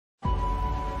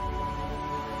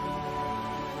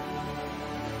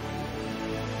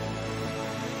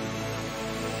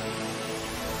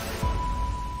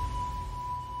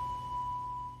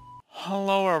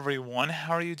Hello everyone,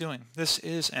 how are you doing? This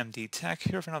is MD Tech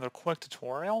here for another quick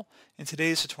tutorial. In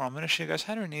today's tutorial, I'm going to show you guys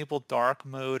how to enable dark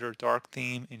mode or dark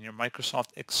theme in your Microsoft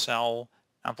Excel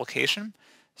application.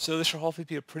 So this should hopefully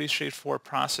be a pretty straightforward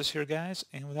process here, guys.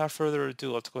 And without further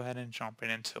ado, let's go ahead and jump right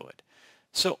into it.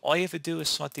 So all you have to do is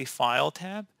select the File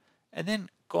tab, and then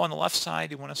go on the left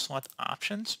side, you want to select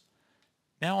Options.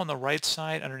 Now on the right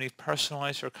side, underneath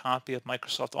Personalize your copy of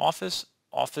Microsoft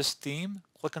Office theme,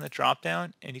 click on the drop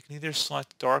down and you can either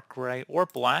select dark gray or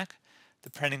black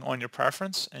depending on your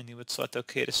preference, and you would select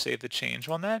OK to save the change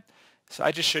on that. So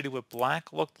I just showed you what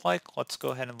black looked like. Let's go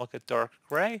ahead and look at dark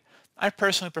gray. I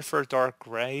personally prefer dark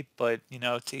gray, but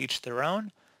to each their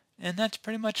own, and that's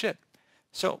pretty much it.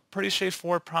 So pretty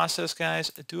straightforward process,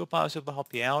 guys. I do hope I was able to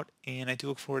help you out, and I do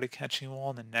look forward to catching you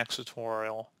all in the next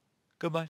tutorial. Goodbye.